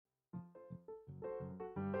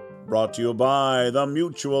Brought to you by the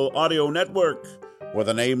Mutual Audio Network. With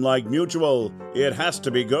a name like Mutual, it has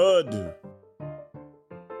to be good.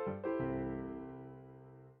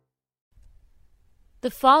 The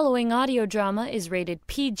following audio drama is rated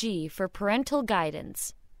PG for parental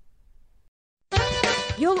guidance.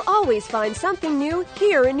 You'll always find something new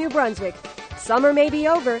here in New Brunswick. Summer may be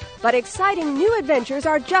over, but exciting new adventures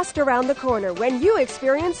are just around the corner when you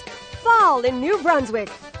experience fall in New Brunswick.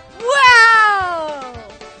 Wow!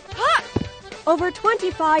 Ha! Over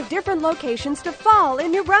 25 different locations to fall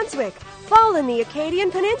in New Brunswick. Fall in the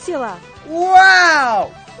Acadian Peninsula.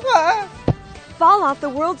 Wow! What? Fall off the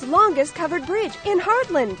world's longest covered bridge in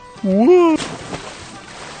Heartland. Woo!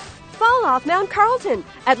 Fall off Mount Carlton,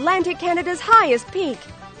 Atlantic Canada's highest peak.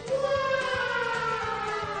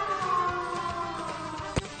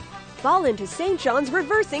 Fall into St. John's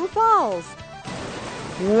Reversing Falls.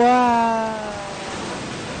 Wow!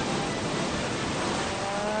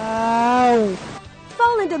 Wow!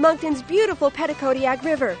 Fall into Moncton's beautiful Petitcodiac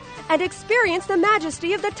River and experience the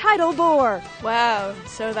majesty of the tidal bore. Wow,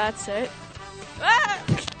 so that's it?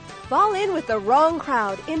 Fall in with the wrong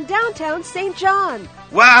crowd in downtown St. John.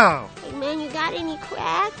 Wow! Hey man, you got any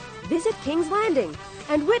crack? Visit King's Landing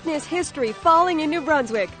and witness history falling in New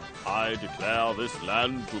Brunswick. I declare this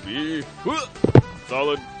land to be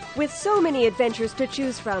solid. With so many adventures to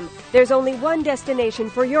choose from, there's only one destination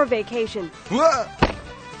for your vacation.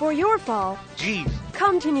 For your fall, Jeez.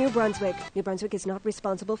 come to New Brunswick. New Brunswick is not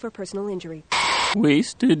responsible for personal injury.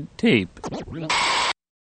 Wasted tape.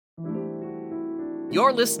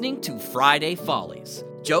 You're listening to Friday Follies.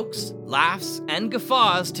 Jokes, laughs, and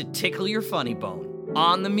guffaws to tickle your funny bone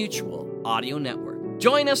on the Mutual Audio Network.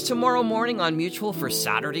 Join us tomorrow morning on Mutual for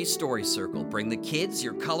Saturday Story Circle. Bring the kids,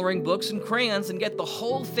 your coloring books, and crayons, and get the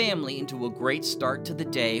whole family into a great start to the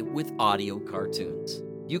day with audio cartoons.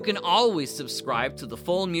 You can always subscribe to the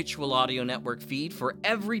full Mutual Audio Network feed for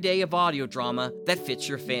every day of audio drama that fits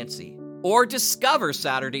your fancy. Or discover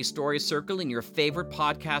Saturday Story Circle in your favorite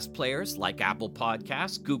podcast players like Apple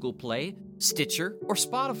Podcasts, Google Play, Stitcher, or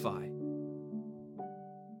Spotify.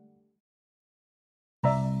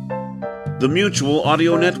 The Mutual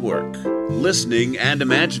Audio Network. Listening and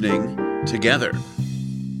imagining together.